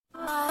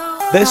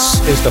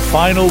This is the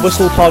Final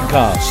Whistle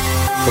podcast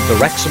from the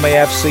Wrexham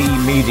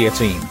AFC media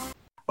team.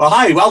 Well,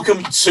 hi,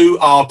 welcome to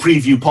our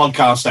preview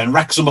podcast then.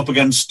 Wrexham up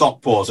against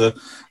Stockport,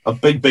 a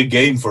big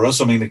game for us.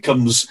 I mean, it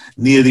comes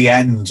near the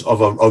end of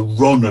a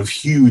run of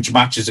huge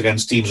matches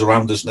against teams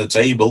around us in the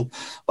table,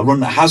 a run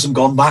that hasn't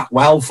gone that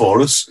well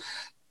for us,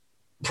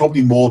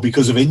 probably more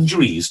because of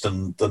injuries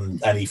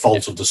than any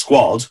fault of the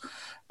squad.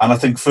 And I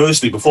think,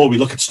 firstly, before we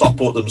look at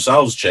Stockport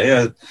themselves,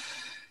 Jay,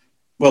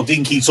 well,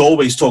 Dean Keats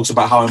always talks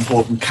about how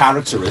important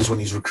character is when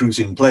he's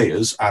recruiting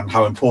players and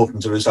how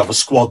important it is to have a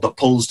squad that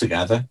pulls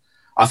together.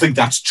 I think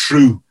that's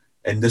true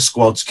in this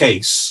squad's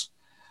case.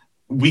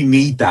 We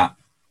need that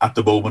at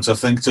the moment, I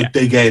think, to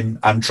dig in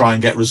and try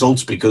and get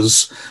results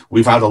because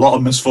we've had a lot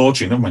of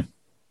misfortune, haven't we?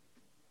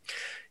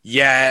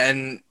 Yeah,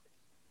 and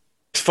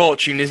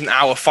misfortune isn't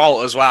our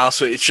fault as well,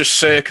 so it's just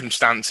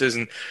circumstances.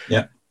 And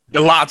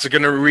the lads are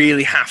going to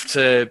really have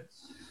to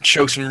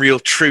show some real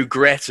true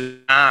grit,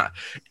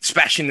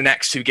 especially in the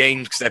next two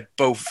games because they're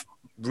both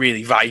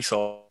really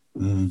vital.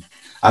 I'm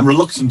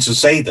reluctant to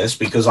say this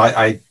because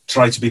I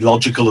try to be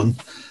logical and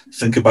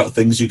think about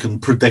things you can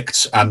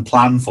predict and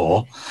plan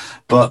for,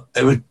 but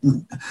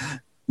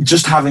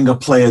just having a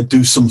player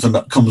do something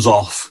that comes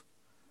off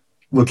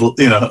would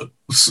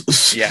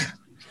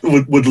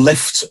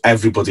lift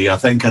everybody, I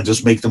think, and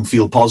just make them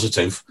feel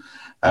positive.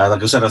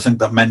 Like I said, I think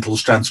that mental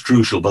strength's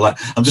crucial, but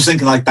I'm just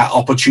thinking like that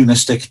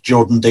opportunistic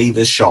Jordan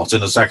Davis shot in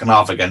the second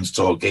half against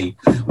Torquay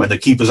when the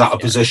keeper's out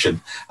of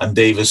position and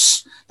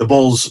Davis, the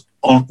ball's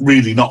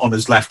really not on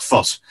his left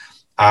foot,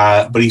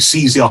 but he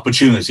sees the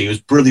opportunity. It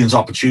was brilliant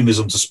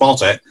opportunism to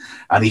spot it,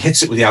 and he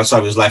hits it with the outside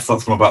of his left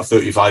foot from about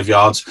 35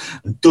 yards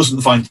and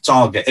doesn't find the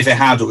target. If it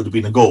had, it would have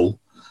been a goal.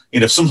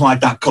 You know, if something like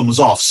that comes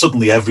off,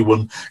 suddenly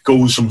everyone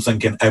goes from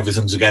thinking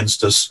everything's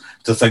against us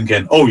to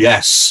thinking, oh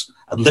yes,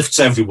 and lifts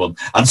everyone.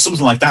 And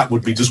something like that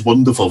would be just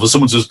wonderful for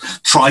someone to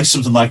just try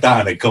something like that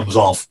and it comes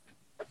off.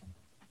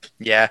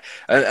 Yeah,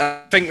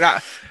 I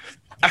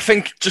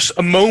think just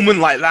a moment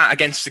like that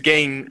against the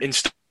game in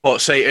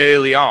Stockport, say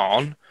early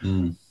on,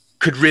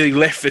 could really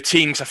lift the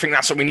team. Because I think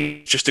that's what we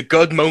need, just a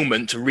good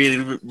moment to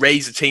really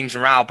raise the team's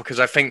morale. Because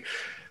I think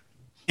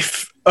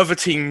if other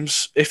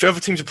teams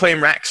are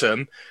playing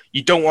Wrexham,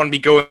 you don't want to be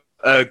going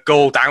a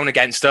goal down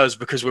against us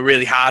because we're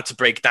really hard to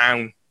break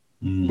down.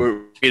 We're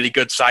a really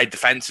good side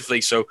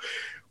defensively, so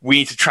we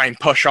need to try and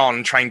push on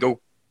and try and go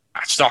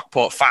at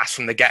Stockport fast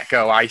from the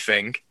get-go, I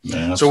think.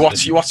 Yeah, so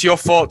what's your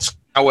thoughts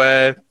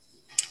on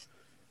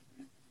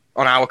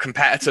our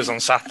competitors on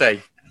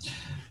Saturday?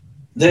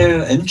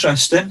 They're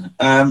interesting.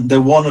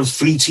 They're one of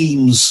three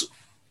teams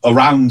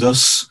around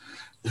us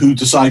who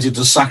decided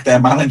to sack their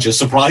manager,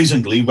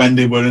 surprisingly, when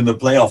they were in the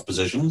playoff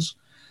positions.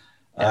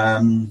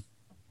 I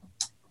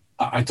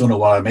don't know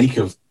what I make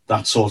of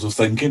that sort of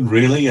thinking,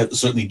 really.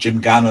 Certainly Jim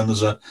Gannon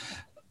is a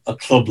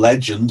club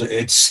legend.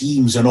 It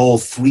seems in all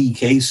three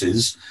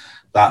cases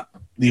that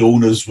the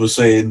owners were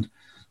saying,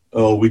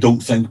 oh, we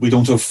don't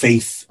have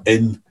faith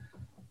in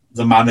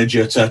the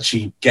manager to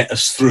actually get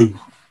us through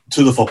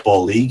to the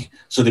Football League.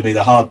 So they made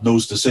a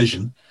hard-nosed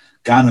decision.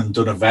 Gannon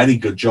done a very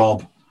good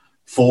job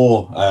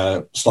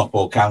for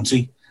Stockport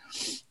County.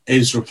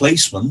 His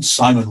replacement,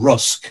 Simon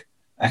Rusk,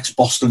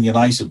 ex-Boston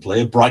United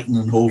player, Brighton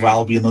and Hove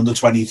Albion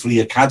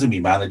under-23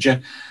 academy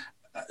manager,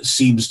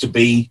 seems to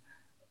be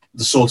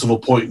the sort of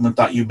appointment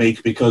that you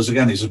make because,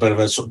 again, he's a bit of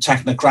a sort of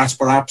technocrat,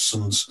 perhaps,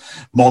 and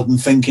modern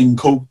thinking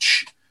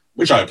coach,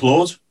 which I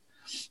applaud.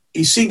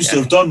 He seems to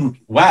have done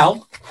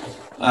well.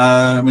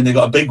 I mean, they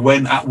got a big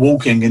win at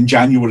Woking in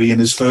January in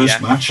his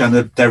first match, and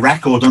their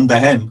record under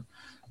him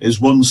is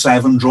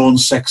 1-7, drawn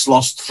 6,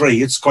 lost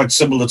 3. It's quite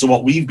similar to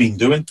what we've been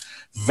doing.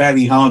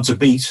 Very hard to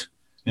beat.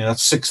 You know,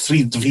 that's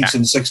 6-3 defeats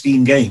in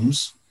 16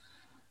 games.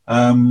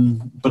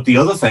 But the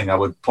other thing I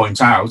would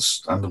point out,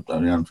 and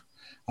I'm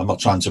not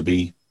trying to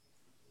be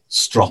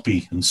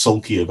stroppy and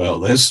sulky about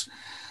this,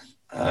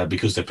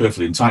 because they're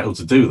perfectly entitled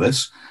to do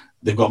this,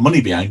 they've got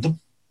money behind them.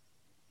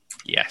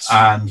 Yes.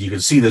 And you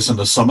can see this in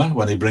the summer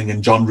when they bring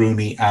in John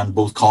Rooney and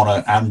both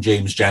Connor and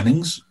James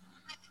Jennings.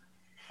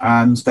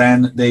 And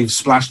then they've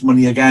splashed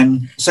money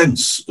again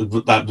since.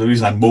 The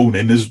reason I'm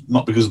moaning is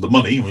not because of the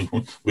money.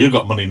 We've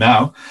got money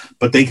now,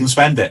 but they can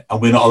spend it. And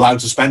we're not allowed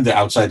to spend it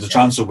outside the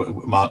transfer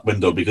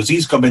window because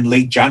he's come in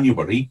late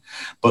January.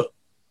 But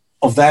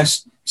of their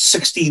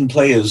 16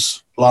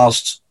 players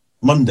last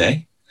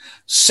Monday,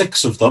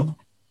 6 of them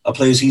are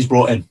players he's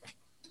brought in.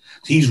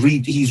 He's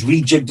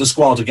rejigged the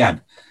squad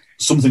again,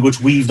 something which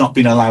we've not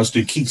been allowed to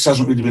do. Keats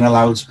hasn't really been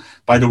allowed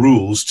by the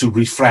rules to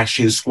refresh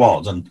his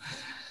squad. And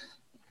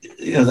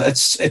you know,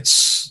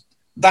 it's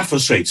that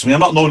frustrates me. I'm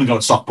not knowing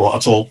about Stockport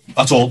at all.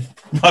 At all.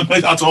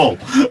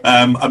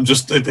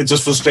 It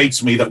just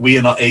frustrates me that we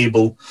are not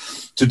able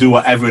to do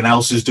what everyone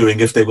else is doing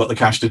if they've got the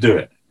cash to do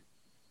it.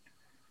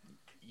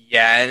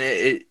 Yeah,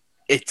 and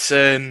it's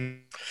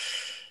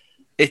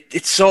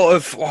sort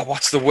of,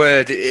 what's the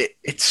word?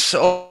 It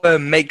sort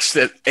of makes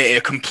it a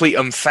complete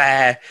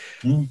unfair.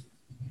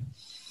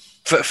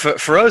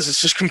 For us.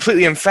 It's just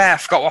completely unfair. I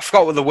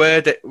forgot what the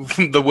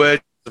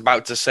word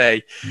about to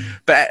say.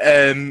 But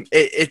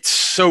it's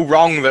so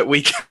wrong that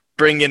we can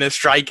bring in a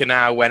striker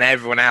now when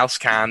everyone else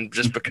can,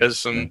 just because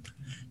some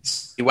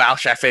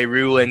Welsh FA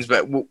rulings.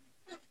 But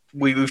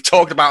we've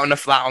talked about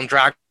enough of that on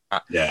Drag.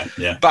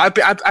 Yeah. But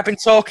I've been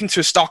talking to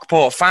a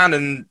Stockport fan,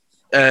 and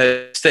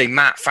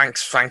Matt,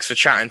 thanks for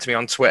chatting to me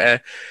on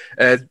Twitter.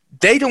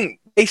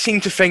 They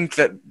seem to think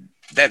that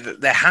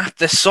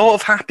they're sort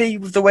of happy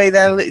with the way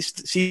their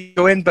season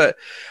going. But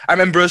I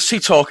remember us two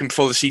talking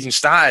before the season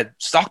started.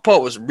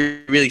 Stockport was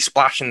really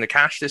splashing the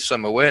cash this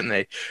summer, weren't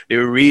they? They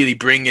were really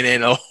bringing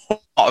in a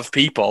lot of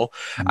people,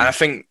 and I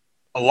think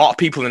a lot of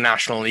people in the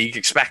National League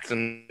expect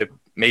them to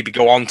maybe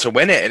go on to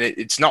win it, and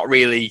it's not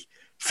really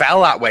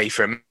fell that way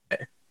for them.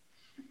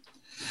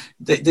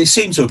 They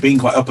seem to have been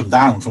quite up and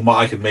down from what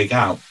I can make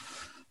out.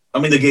 I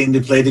mean, the game they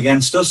played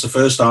against us, the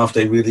first half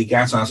they really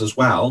get at as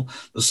well.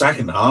 The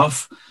second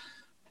half,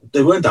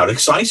 they weren't that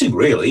exciting,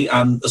 really,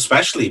 and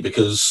especially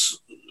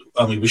because,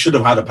 I mean, we should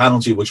have had a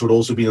penalty, which would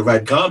also be a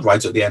red card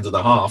right at the end of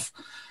the half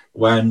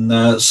when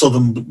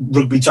Southern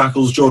Rugby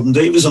tackles Jordan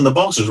Davies in the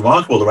box. It was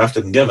remarkable the ref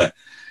didn't give it.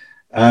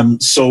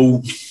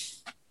 So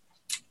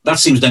that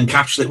seems to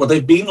encapsulate what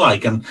they've been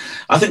like. And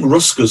I think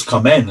Ruska's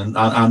come in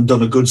and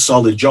done a good,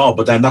 solid job,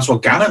 but then that's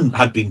what Gannon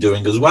had been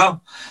doing as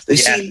well. They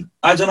seem,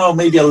 I don't know,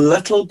 maybe a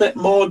little bit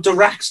more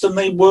direct than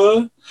they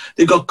were.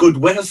 They've got good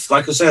width.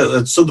 Like I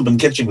said, Sunderland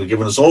Kitchen were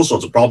giving us all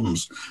sorts of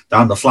problems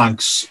down the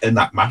flanks in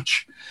that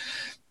match.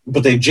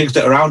 But they've jigged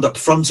it around up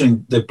front,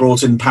 and they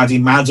brought in Paddy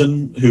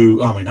Madden,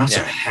 who, I mean, that's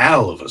a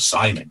hell of a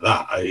signing,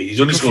 that. He's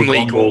only scored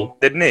one goal,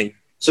 didn't he?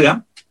 So,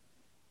 yeah.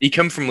 He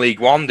come from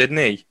League One, didn't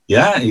he?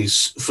 Yeah,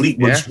 he's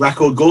Fleetwood's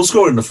record goal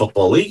scorer in the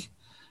Football League.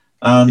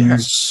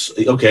 And,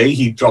 okay,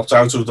 he dropped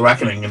out of the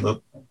reckoning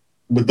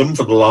with them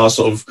for the last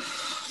sort of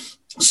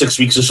 6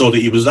 weeks or so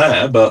that he was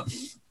there. But,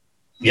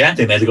 yeah,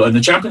 they nearly got in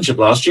the Championship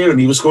last year, and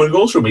he was scoring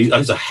goals for him.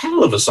 He's a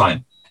hell of a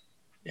sign.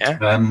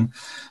 Yeah.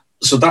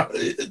 So that,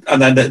 and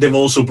then they've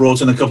also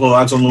brought in a couple of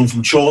lads on loan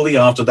from Chorley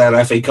after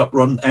their FA Cup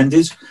run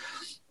ended.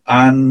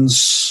 And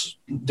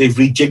they've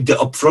rejigged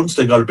it up front.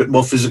 They've got a bit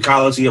more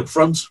physicality up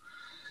front.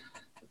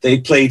 They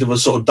played with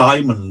a sort of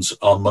diamond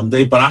on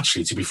Monday, but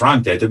actually, to be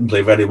frank, they didn't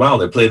play very well.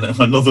 They're playing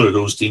another of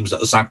those teams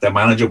that sacked their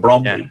manager,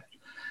 Bromley.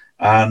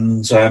 Yeah.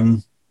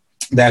 And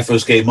their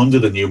first game under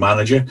the new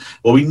manager.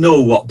 Well, we know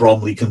what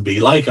Bromley can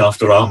be like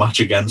after our match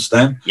against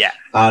them. Yeah.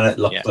 And it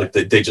looked like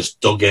they just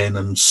dug in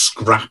and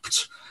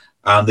scrapped,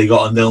 and they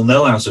got a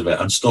 0-0 out of it.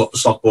 And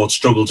Stockport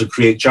struggled to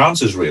create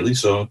chances, really.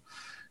 So,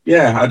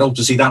 yeah, I'd hope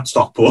to see that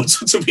Stockport,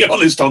 to be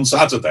honest, on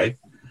Saturday.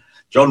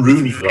 John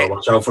Rooney, got to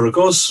watch out for, of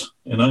course.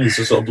 You know, he's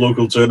a sort of local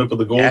who'll turn up at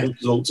the goal with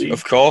his old team.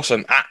 Of course,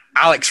 and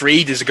Alex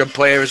Reid is a good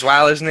player as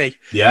well, isn't he?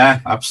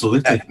 Yeah,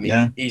 absolutely.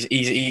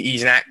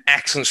 He's an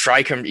excellent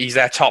striker. He's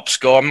their top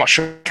scorer. I'm not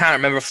sure, I can't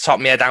remember off the top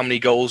of my head how many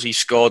goals he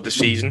scored this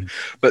season.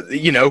 But,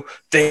 you know,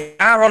 they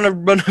are on a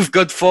run of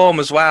good form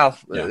as well.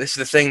 Yeah. This is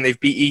the thing. They've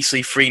beat Eastleigh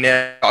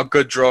 3-0, got a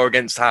good draw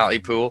against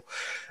Hartlepool.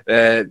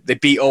 They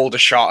beat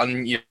Aldershot,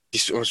 and, you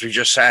know, as we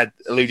just said,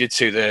 alluded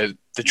to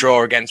the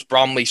draw against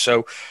Bromley.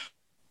 So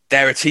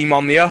they're a team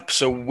on the up,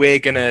 so we're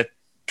gonna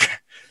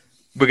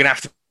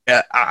have to do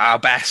our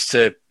best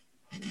to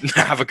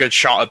have a good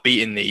shot at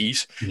beating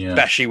these,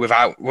 especially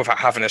without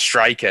having a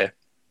striker.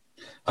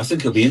 I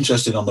think it'll be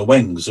interesting on the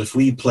wings if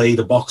we play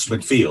the box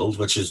midfield,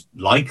 which is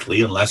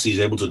likely unless he's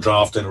able to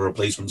draft in a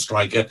replacement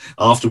striker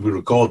after we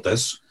record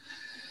this.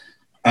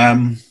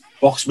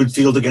 Box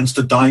midfield against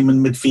a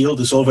diamond midfield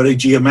is all very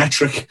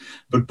geometric,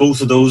 but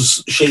both of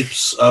those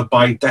shapes are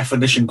by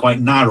definition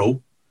quite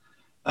narrow.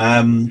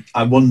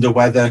 I wonder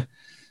whether,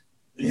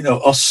 you know,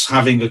 us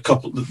having a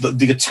couple,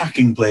 the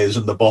attacking players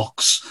in the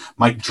box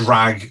might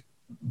drag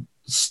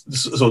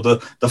so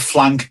the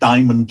flank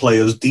diamond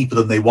players deeper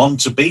than they want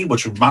to be,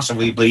 which would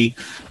massively be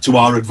to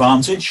our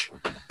advantage.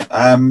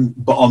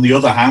 But on the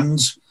other hand,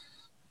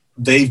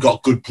 they've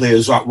got good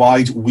players out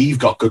wide, we've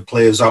got good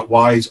players out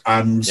wide,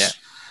 and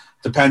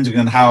depending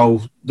on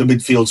how the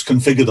midfields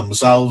configure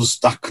themselves,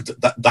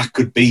 that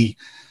could be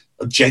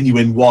a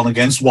genuine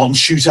one-against-one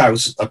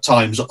shootout at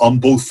times on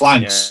both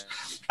flanks,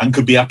 and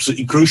could be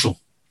absolutely crucial.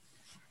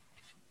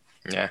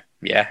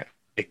 Yeah,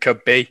 it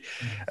could be.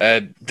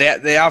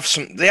 They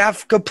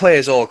have good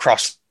players all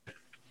across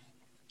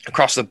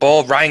the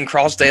board. Ryan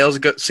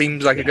Crosdale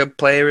seems like a good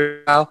player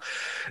as well.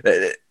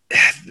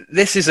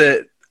 This is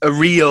a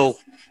real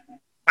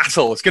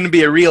battle. It's going to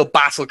be a real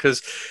battle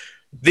because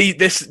we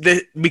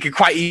could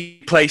quite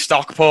easily play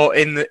Stockport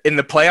in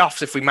the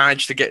playoffs if we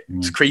manage to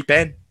to creep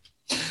in.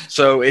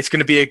 So it's going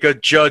to be a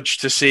good judge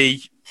to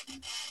see.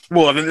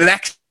 Well, the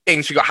next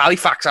games we got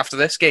Halifax after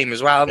this game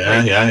as well.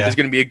 Yeah. It's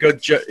going to be a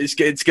good. It's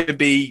going to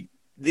be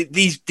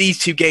these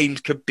two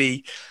games could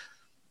be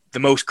the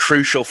most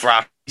crucial for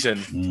our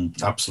season.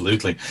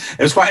 Absolutely,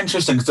 it was quite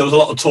interesting because there was a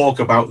lot of talk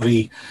about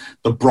the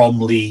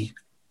Bromley,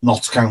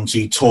 Notts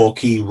County,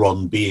 Torquay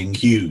run being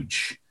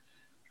huge,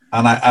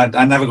 and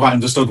I never quite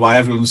understood why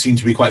everyone seemed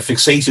to be quite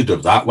fixated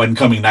with that when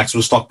coming next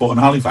was Stockport and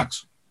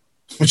Halifax,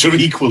 which are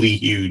equally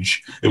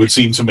huge, it would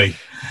seem to me.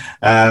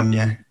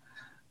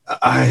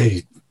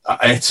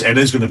 It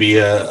is going to be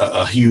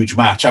a huge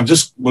match.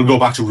 We'll go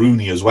back to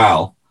Rooney as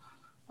well.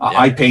 Yeah.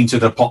 I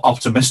painted an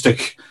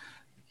optimistic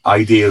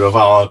idea of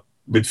our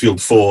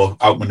midfield four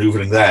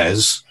outmanoeuvring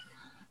theirs.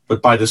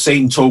 But by the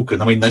same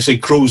token, I mean, they say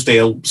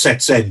Croasdale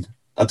sets in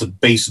at the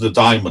base of the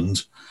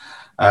diamond.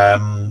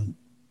 And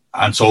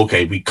so,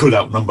 okay, we could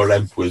outnumber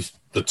them with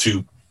the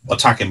two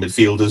attacking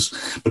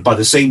midfielders. But by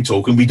the same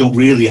token, we don't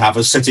really have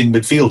a sitting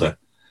midfielder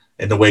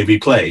in the way we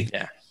play.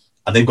 Yeah.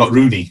 And they've got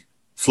Rooney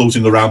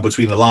floating around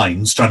between the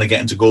lines, trying to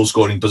get into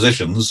goal-scoring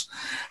positions.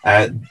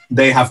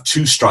 They have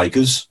two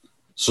strikers,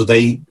 so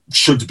they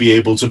should be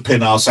able to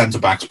pin our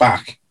centre-backs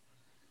back.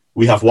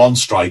 We have one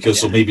striker,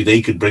 so maybe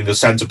they could bring a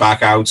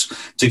centre-back out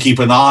to keep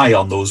an eye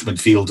on those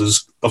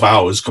midfielders of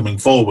ours coming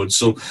forward.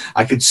 So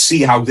I could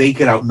see how they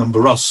could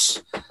outnumber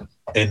us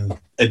in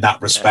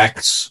that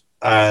respect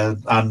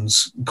and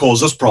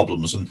cause us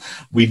problems. And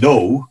we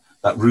know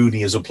that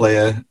Rooney is a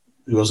player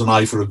who has an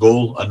eye for a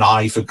goal, an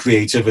eye for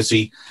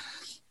creativity,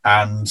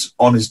 and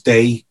on his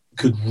day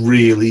could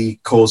really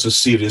cause us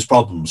serious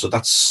problems. So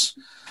it's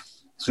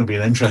going to be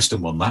an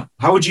interesting one, that.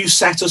 How would you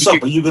set us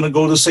up? Are you going to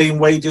go the same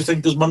way, do you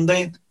think, as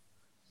Monday?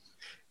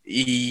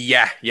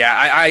 Yeah.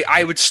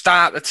 I would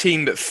start the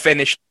team that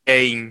finished the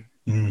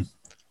game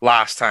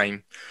last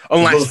time,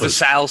 unless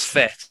Vassell's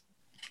fit.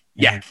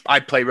 Yeah,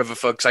 I'd play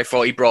Rutherford because I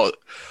thought he brought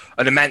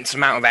an immense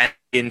amount of energy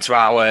into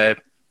our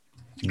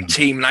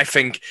team, and I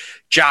think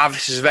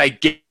Jarvis is a very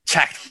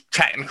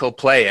technical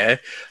player.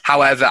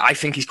 However, I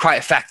think he's quite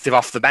effective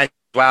off the bench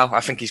as well.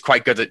 I think he's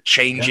quite good at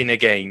changing a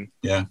game.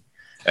 Yeah.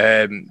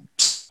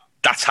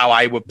 That's how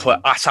I would play.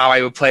 That's how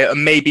I would play it.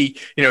 And maybe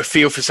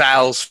Theo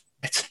Vassell's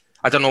fit.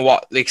 I don't know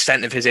what the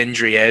extent of his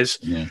injury is.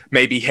 Yeah.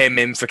 Maybe him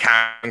in for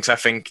Carrington.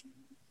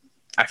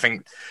 I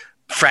think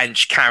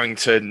French,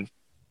 Carrington,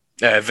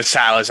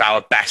 Vassell is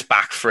our best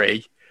back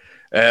three.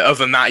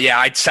 Other than that,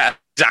 I'd set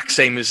exact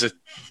same as the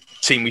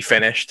team we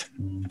finished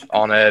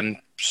on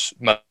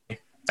Monday.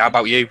 How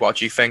about you? What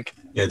do you think?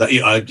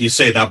 Yeah, you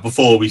say that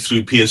before we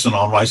threw Pearson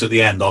on right at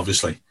the end,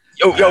 obviously.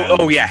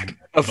 Yeah,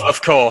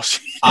 of course.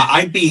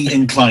 I'd be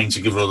inclined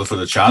to give Rutherford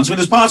a chance. I mean,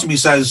 there's part of me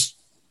says,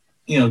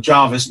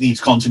 Jarvis needs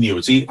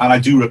continuity, and I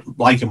do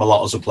like him a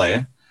lot as a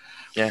player.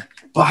 Yeah.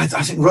 But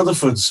I think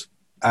Rutherford's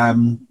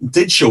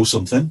did show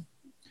something.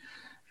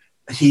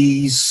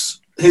 His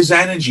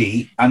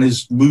energy and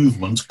his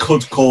movement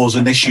could cause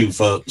an issue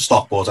for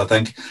Stockport, I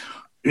think.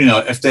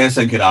 If they're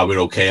thinking, we're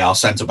okay, our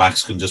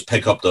centre-backs can just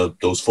pick up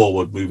those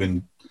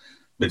forward-moving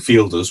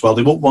midfielders, well,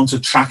 they won't want to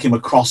track him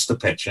across the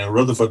pitch.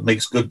 Rutherford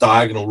makes good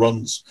diagonal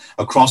runs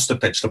across the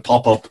pitch to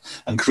pop up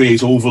and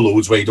create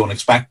overloads where you don't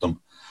expect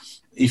them.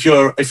 If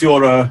you're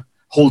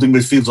holding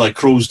midfields like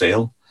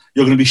Croasdale,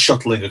 you're going to be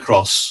shuttling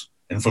across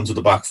in front of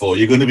the back four.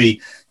 You're going to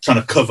be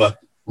trying to cover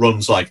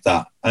runs like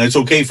that. And it's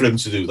okay for him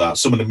to do that.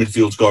 Some of the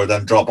midfield's got to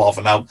then drop off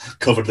and out,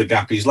 cover the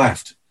gap he's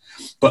left.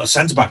 But a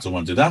centre-back doesn't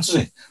want to do that, does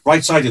he?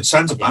 Right-sided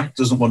centre-back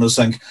doesn't want to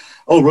think,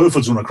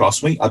 Rutherford's going to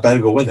cross me, I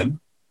better go with him.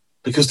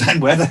 Because then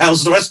where the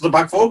hell's the rest of the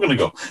back four going to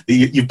go?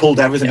 You've pulled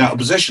everything out of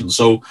position.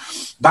 So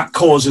that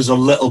causes a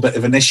little bit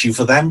of an issue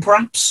for them,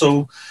 perhaps.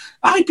 So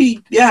I'd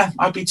be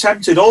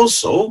tempted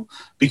also,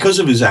 because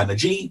of his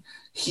energy,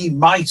 he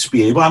might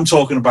be able, I'm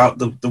talking about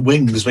the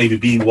wings maybe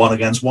being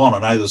 1-against-1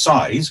 on either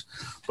side,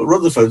 but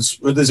Rutherford's,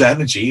 with his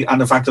energy and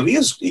the fact that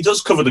he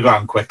does cover the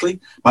ground quickly,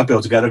 might be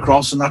able to get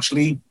across and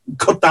actually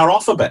cut that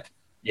off a bit.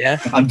 Yeah.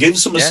 And give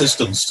some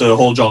assistance to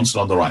Hall Johnson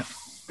on the right.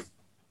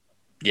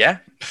 Yeah,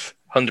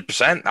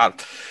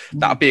 100%.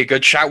 That'd be a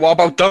good shout. What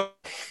about Durrell?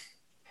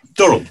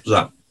 Durrell, is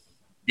that?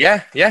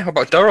 Yeah. How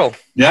about Durrell?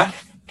 Yeah.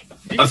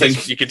 I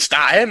think you could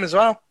start him as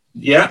well.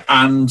 Yeah,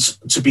 and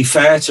to be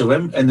fair to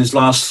him, in his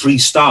last 3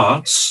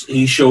 starts,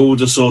 he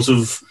showed a sort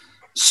of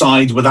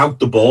side without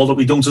the ball that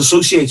we don't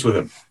associate with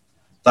him.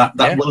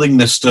 That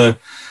willingness to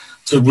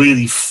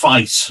really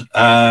fight,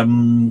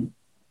 and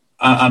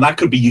that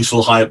could be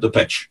useful high up the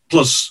pitch.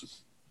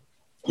 Plus,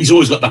 he's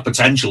always got that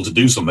potential to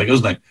do something,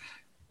 hasn't he?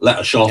 Let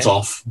a shot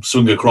off,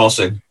 swing a cross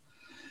in.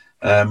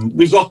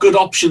 We've got good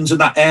options in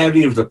that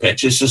area of the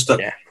pitch. It's just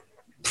that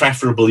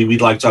preferably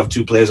we'd like to have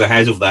 2 players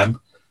ahead of them,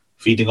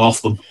 feeding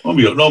off them. Well,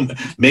 we don't know.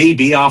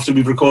 Maybe after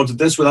we've recorded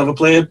this, we'll have a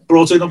player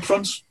brought in up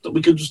front that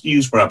we could just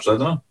use, perhaps. I don't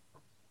know.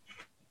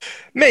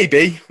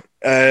 Maybe.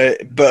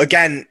 But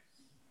again,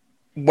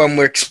 when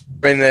we're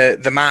exploring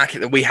the market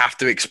that we have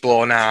to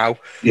explore now,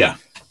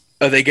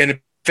 are they going to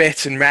be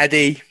fit and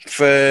ready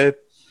for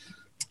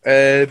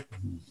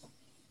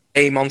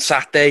game on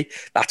Saturday?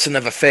 That's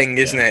another thing,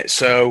 isn't it?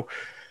 So,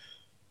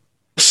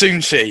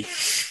 soon see.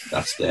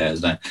 That's there,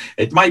 isn't it?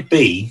 It might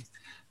be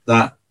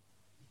that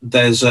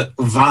there's a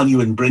value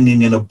in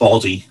bringing in a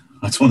body.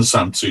 I don't want to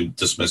sound too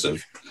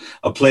dismissive.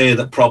 A player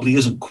that probably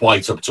isn't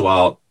quite up to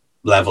our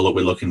level that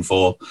we're looking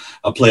for.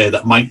 A player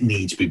that might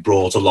need to be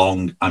brought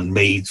along and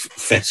made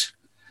fit.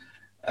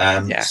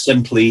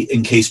 Simply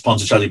in case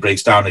Ponticelli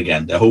breaks down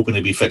again. They're hoping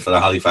to be fit for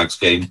the Halifax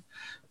game.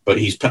 But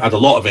he's had a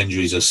lot of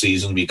injuries this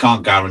season. We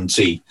can't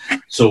guarantee.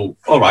 So,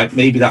 all right,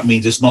 maybe that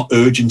means it's not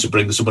urgent to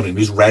bring someone in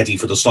who's ready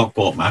for the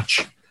Stockport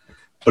match.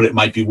 but it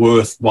might be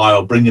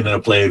worthwhile bringing in a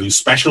player whose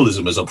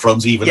specialism is up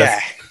front, even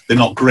if they're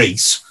not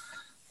great,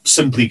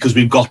 simply because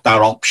we've got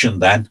that option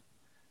then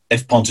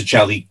if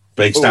Ponticelli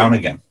breaks down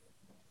again.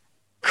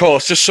 Of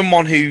course, just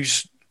someone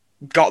who's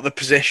got the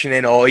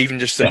positioning or even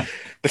just the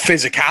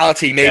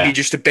physicality, maybe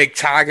just a big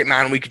target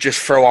man we could just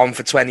throw on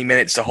for 20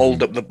 minutes to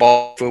hold up the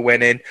ball for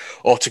winning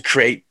or to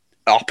create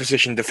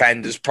opposition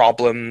defenders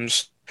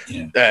problems,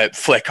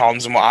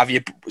 flick-ons and what have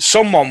you.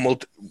 Someone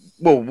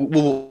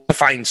we'll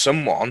find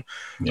someone,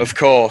 of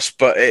course,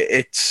 but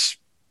it's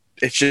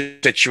just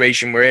a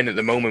situation we're in at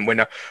the moment.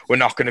 We're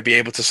not going to be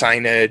able to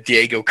sign a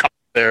Diego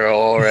Costa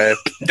or a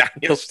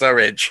Daniel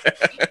Sturridge.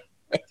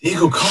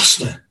 Diego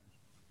Costa?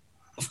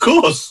 Of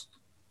course.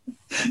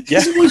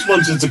 He's always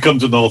wanted to come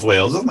to North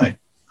Wales, hasn't he?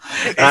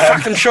 In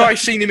fact, I'm sure I've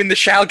seen him in the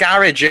Shell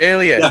garage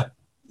earlier.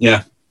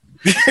 Yeah.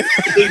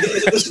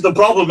 This is the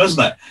problem,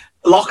 isn't it?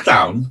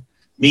 Lockdown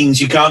means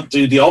you can't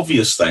do the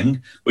obvious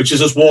thing, which is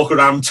just walk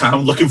around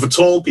town looking for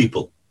tall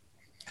people.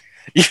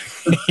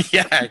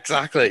 Yeah,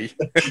 exactly.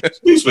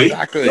 Excuse me,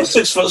 exactly. You're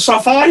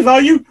 6'5",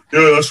 are you?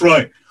 Yeah, that's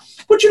right.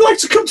 Would you like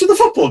to come to the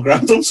football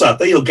ground on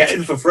Saturday? You'll get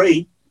in for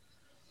free.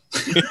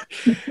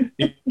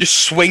 You just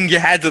swing your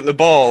head at the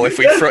ball if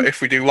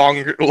we do long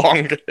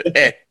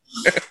hit.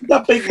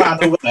 That big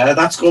man over there,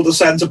 that's called the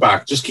centre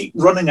back. Just keep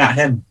running at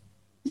him.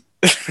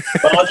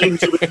 Barge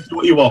into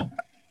what you want.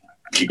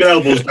 Keep your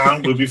elbows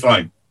down, we'll be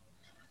fine.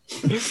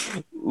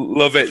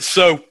 Love it.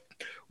 So,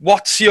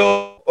 what's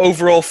your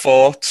overall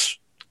thoughts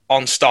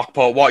on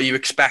Stockport? What are you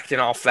expecting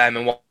off them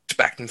and what are you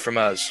expecting from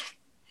us?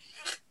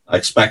 I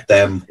expect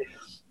them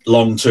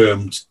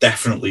long-term to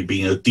definitely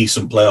be in a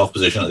decent playoff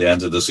position at the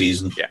end of the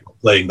season,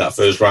 playing that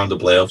first round of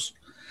playoffs.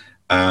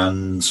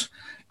 And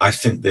I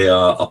think they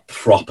are a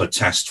proper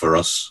test for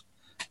us,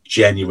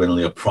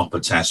 genuinely a proper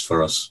test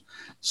for us.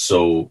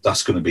 So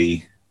that's going to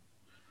be...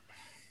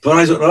 But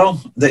I don't know.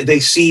 They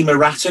seem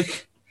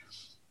erratic.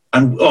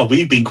 And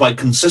we've been quite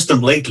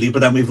consistent lately, but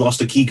then we've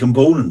lost a key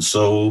component.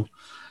 So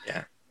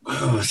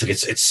I think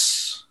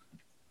it's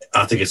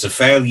a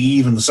fairly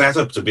even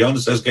setup, to be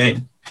honest, this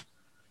game.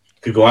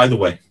 Could go either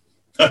way.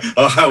 Do you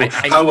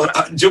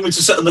want me to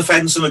sit on the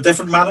fence in a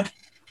different manner?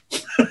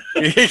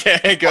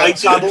 The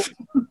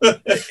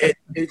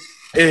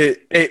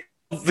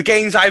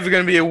game's either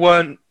going to be a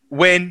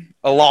win,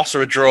 a loss,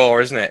 or a draw,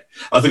 isn't it?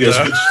 I think there's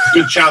a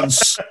good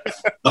chance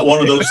that one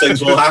of those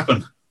things will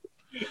happen.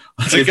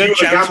 If you were a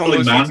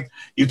gambling man,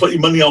 you'd put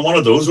your money on one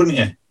of those, wouldn't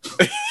you?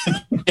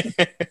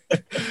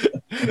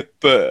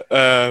 But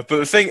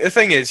the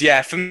thing is,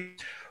 for me,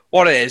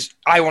 what it is,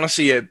 I want to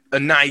see a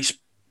nice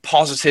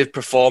positive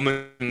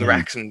performance from the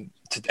Wrexham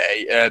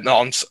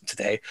on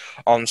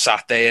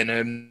Saturday,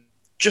 and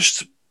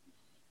just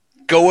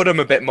go at them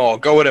a bit more.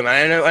 Go at them.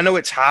 And I know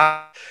it's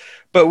hard,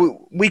 but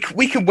we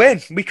could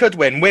win. We could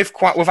win without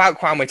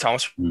Kwame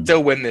Thomas.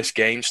 Still win this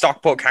game.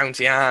 Stockport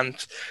County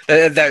aren't.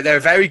 They're a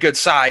very good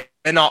side.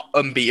 They're not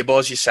unbeatable,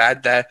 as you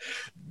said.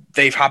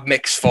 They've had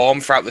mixed form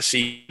throughout the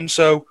season.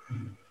 So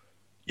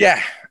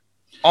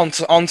on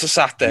to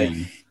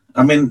Saturday.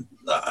 I mean,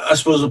 I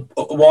suppose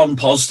one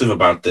positive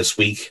about this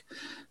week,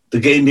 the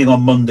game being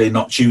on Monday,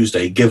 not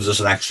Tuesday, gives us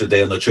an extra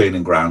day on the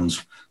training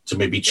grounds to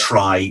maybe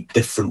try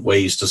different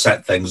ways to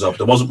set things up.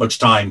 There wasn't much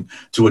time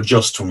to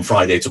adjust from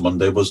Friday to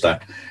Monday, was there?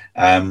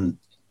 But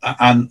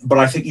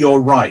I think you're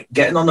right.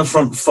 Getting on the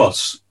front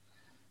foot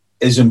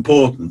is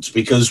important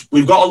because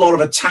we've got a lot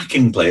of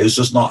attacking players,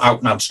 just not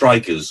out-and-out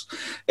strikers.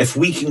 If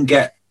we can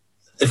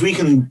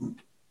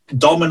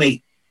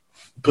dominate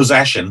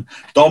possession,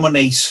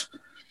 dominate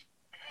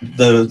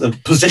the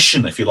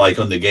position, if you like,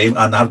 on the game,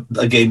 and have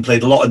a game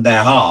played a lot in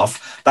their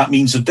half, that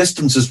means the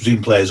distances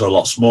between players are a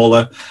lot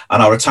smaller,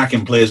 and our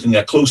attacking players can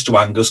get close to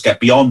Angus, get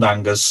beyond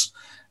Angus,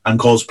 and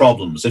cause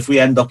problems. If we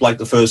end up like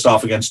the first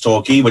half against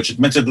Torquay, which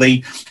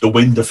admittedly the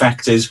wind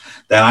affected,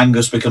 then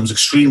Angus becomes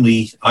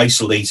extremely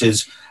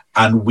isolated,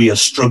 and we are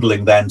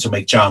struggling then to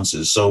make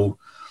chances. So,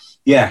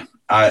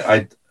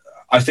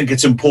 I think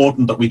it's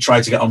important that we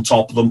try to get on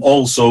top of them.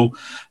 Also,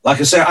 like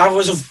I say, I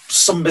always have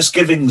some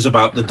misgivings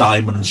about the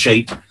diamond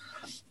shape.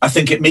 I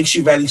think it makes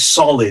you very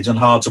solid and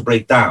hard to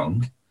break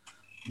down,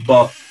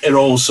 but it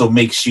also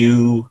makes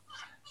you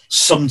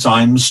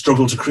sometimes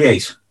struggle to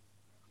create.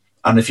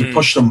 And if you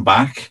push them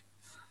back,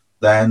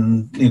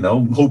 then,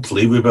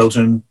 hopefully we'll be able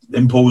to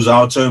impose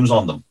our terms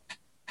on them.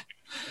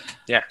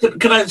 Yeah.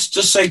 Can I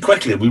just say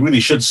quickly, we really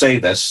should say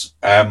this,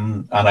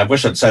 and I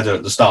wish I'd said it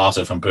at the start,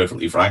 if I'm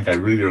perfectly frank. I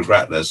really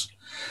regret this.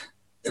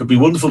 It'll be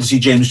wonderful to see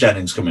James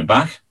Jennings coming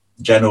back.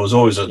 Jeno was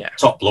always a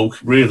top bloke,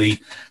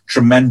 really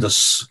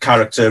tremendous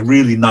character,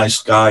 really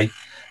nice guy.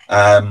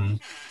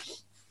 And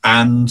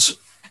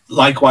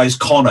likewise,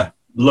 Connor,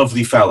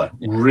 lovely fella,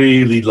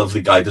 really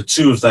lovely guy. The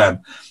two of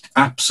them,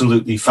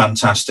 absolutely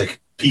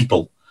fantastic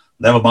people.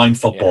 Never mind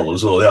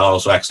footballers, although they are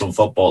also excellent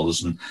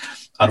footballers. And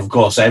of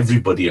course,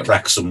 everybody at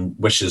Wrexham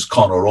wishes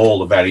Connor all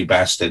the very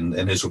best in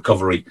his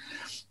recovery.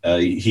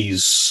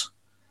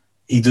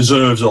 He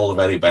deserves all the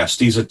very best.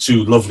 These are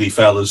two lovely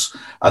fellas.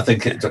 I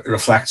think it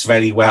reflects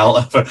very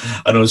well.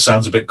 I know it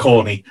sounds a bit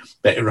corny,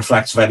 but it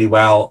reflects very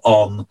well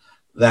on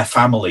their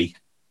family,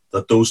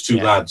 that those two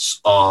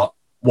lads are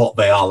what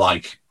they are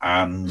like,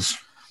 and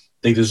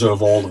they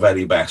deserve all the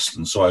very best.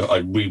 And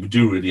so we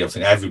do really, I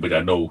think everybody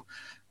I know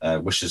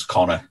wishes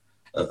Connor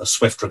a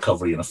swift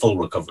recovery and a full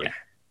recovery. Yeah.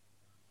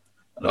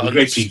 And it'd be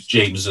great to see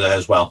James there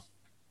as well.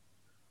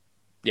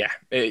 Yeah,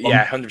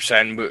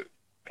 100%. But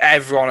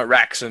everyone at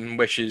Wrexham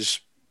wishes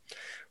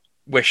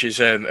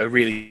a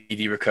really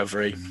speedy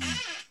recovery.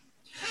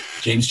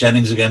 James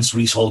Jennings against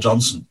Reece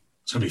Hall-Johnson.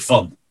 It's going to be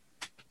fun.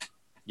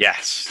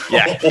 Yes,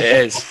 yeah, it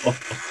is.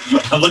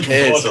 I'm looking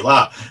forward to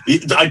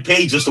that. I'd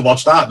pay just to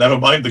watch that, never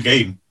mind the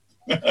game.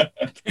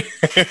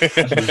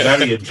 It's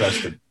very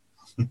interesting.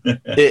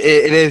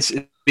 It is.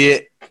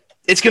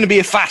 It's going to be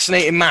a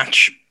fascinating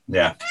match.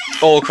 Yeah,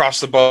 all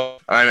across the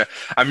board. I'm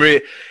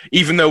really,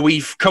 even though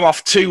we've come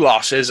off 2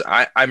 losses,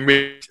 I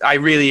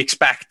really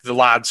expect the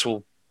lads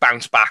will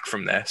bounce back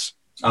from this.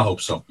 I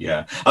hope so.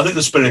 Yeah, I think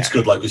the spirit's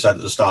good, like we said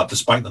at the start,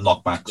 despite the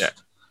knockbacks. Yeah.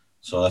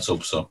 So let's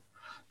hope so.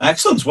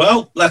 Excellent.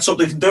 Well, let's hope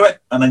they can do it,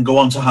 and then go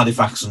on to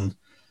Halifax and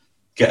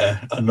get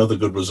another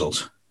good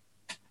result.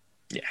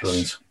 Yes,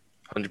 brilliant.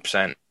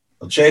 100%.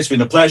 Well, Jay, it's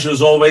been a pleasure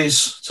as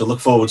always to look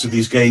forward to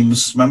these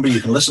games. Remember, you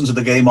can listen to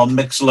the game on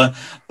Mixlr,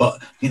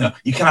 but you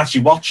can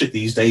actually watch it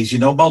these days.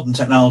 Modern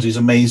technology is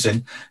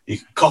amazing. You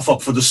can cough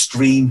up for the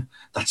stream.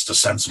 That's the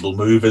sensible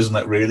move, isn't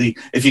it, really?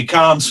 If you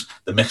can't,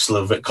 the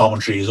Mixlr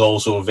commentary is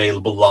also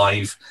available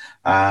live.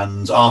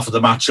 And after the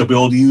match, there'll be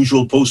all the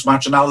usual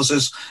post-match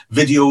analysis,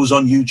 videos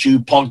on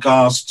YouTube,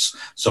 podcasts.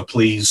 So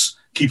please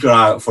keep your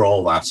eye out for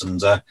all that.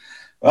 And,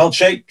 well,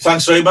 Shay,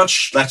 thanks very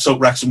much. Let's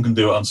hope Wrexham can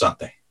do it on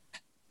Saturday.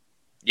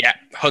 Yeah,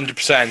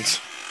 100%.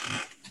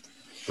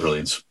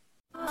 Brilliant.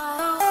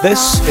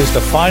 This is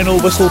the Final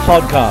Whistle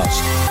podcast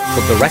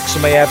from the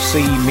Wrexham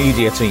AFC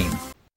media team.